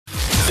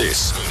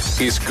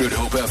This is Good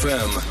Hope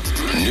FM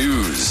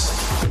News.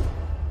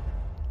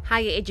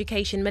 Higher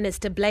Education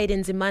Minister Blade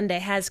Nzimande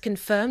has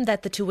confirmed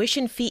that the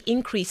tuition fee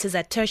increases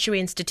at tertiary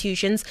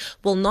institutions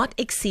will not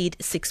exceed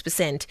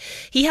 6%.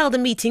 He held a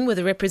meeting with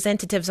the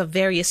representatives of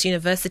various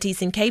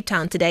universities in Cape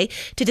Town today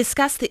to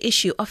discuss the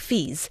issue of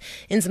fees.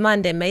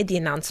 Nzimande made the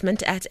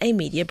announcement at a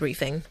media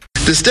briefing.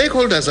 The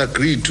stakeholders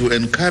agreed to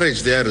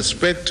encourage their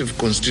respective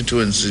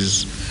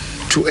constituencies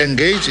to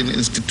engage in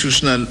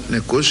institutional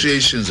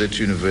negotiations at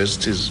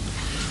universities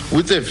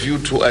with a view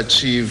to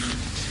achieve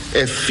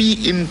a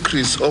fee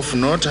increase of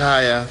not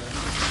higher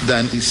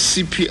than a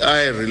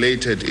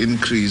CPI-related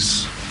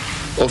increase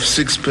of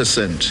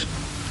 6%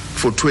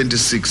 for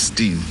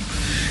 2016.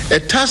 A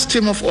task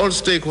team of all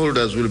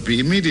stakeholders will be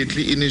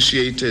immediately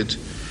initiated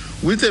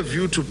with a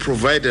view to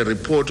provide a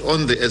report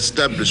on the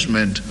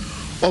establishment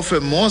of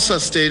a more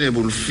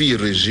sustainable fee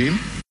regime.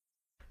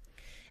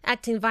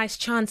 Acting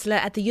Vice-Chancellor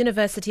at the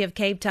University of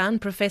Cape Town,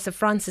 Professor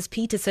Francis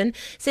Peterson,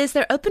 says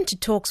they're open to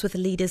talks with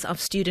leaders of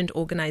student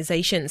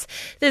organisations.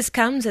 This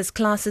comes as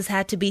classes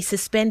had to be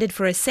suspended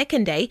for a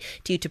second day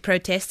due to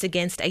protests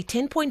against a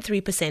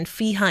 10.3%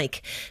 fee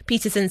hike.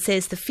 Peterson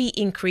says the fee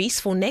increase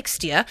for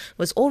next year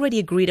was already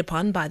agreed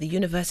upon by the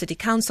University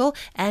Council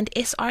and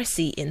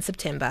SRC in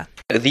September.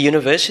 The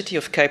University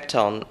of Cape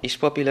Town is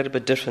probably a little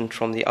bit different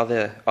from the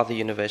other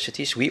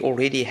universities. We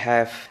already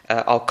have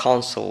our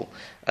council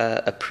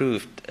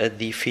approved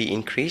the fee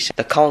increase.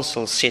 The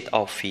council set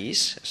our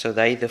fees, so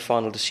they're the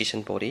final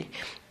decision body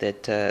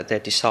that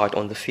decide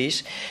on the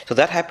fees. So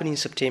that happened in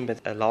September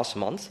last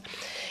month.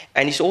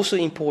 And it's also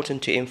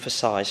important to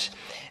emphasize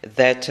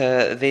that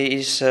there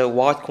is a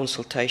wide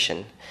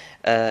consultation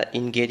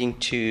in getting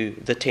to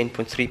the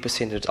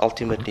 10.3% that's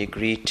ultimately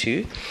agreed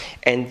to.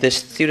 And the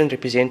Student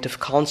Representative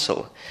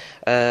Council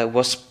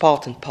was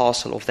part and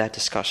parcel of that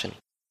discussion.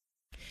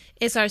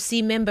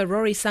 SRC member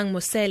Rory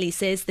Sang-Moseli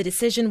says the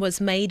decision was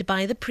made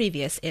by the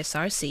previous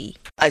SRC.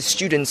 As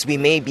students, we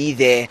may be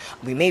there,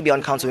 we may be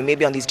on council, we may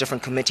be on these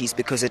different committees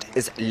because it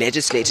is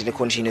legislated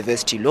according to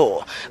university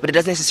law, but it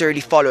doesn't necessarily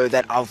follow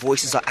that our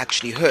voices are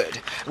actually heard,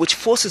 which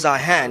forces our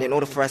hand in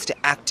order for us to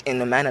act in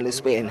a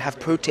mannerless way and have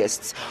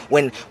protests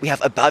when we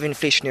have above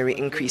inflationary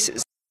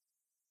increases.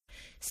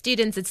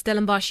 Students at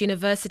Stellenbosch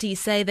University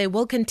say they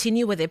will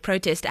continue with their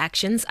protest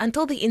actions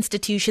until the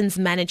institution's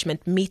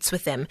management meets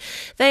with them.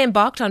 They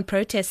embarked on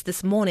protests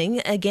this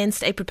morning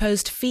against a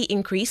proposed fee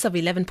increase of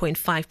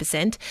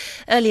 11.5%.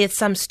 Earlier,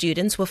 some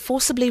students were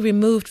forcibly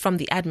removed from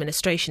the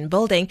administration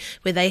building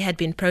where they had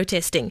been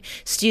protesting.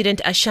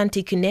 Student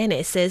Ashanti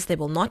Kunene says they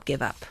will not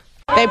give up.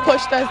 They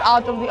pushed us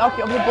out of the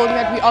building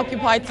that we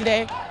occupied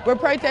today. We're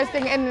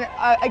protesting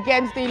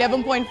against the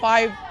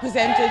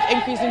 11.5%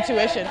 increase in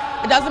tuition.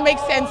 It doesn't make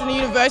sense in a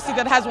university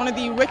that has one of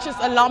the richest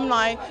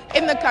alumni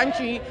in the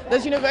country.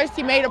 This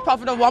university made a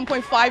profit of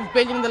 1.5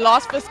 billion in the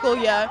last fiscal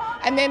year,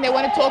 and then they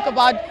want to talk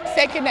about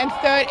second and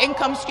third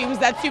income streams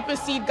that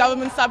supersede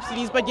government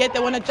subsidies, but yet they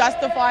want to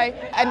justify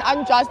an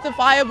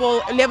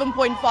unjustifiable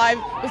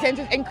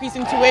 11.5% increase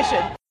in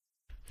tuition.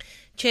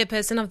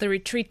 Chairperson of the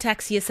Retreat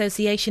Taxi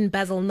Association,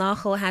 Basil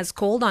Nagel, has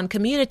called on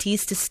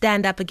communities to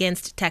stand up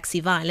against taxi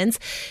violence.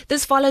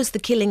 This follows the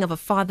killing of a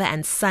father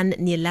and son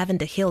near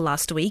Lavender Hill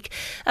last week.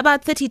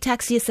 About 30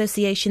 taxi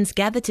associations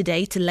gathered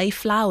today to lay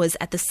flowers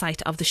at the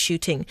site of the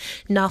shooting.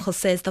 Nagel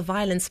says the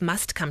violence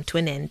must come to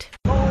an end.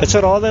 It's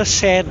a rather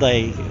sad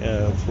day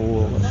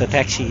for the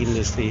taxi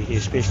industry,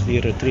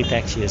 especially the Retreat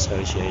Taxi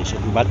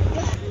Association. But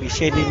we're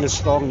sending a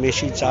strong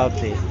message out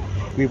there.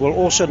 We will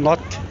also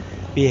not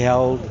be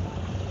held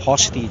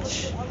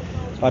hostage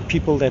by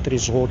people that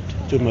resort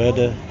to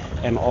murder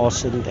and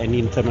arson and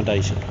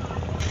intimidation.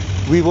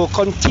 We will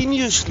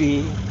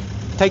continuously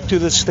take to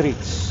the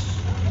streets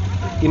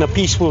in a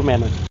peaceful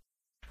manner.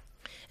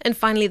 And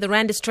finally, the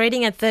rand is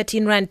trading at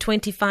 13 rand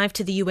 25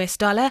 to the US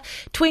dollar,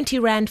 20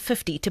 rand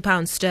 50 to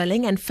pound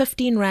sterling, and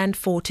 15 rand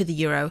 4 to the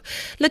euro.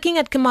 Looking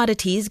at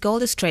commodities,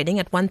 gold is trading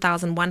at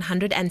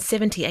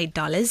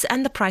 $1,178,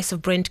 and the price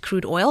of Brent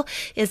crude oil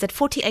is at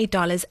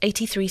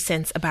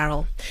 $48.83 a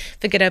barrel.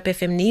 For Good Hope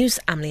FM News,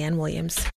 I'm Leanne Williams.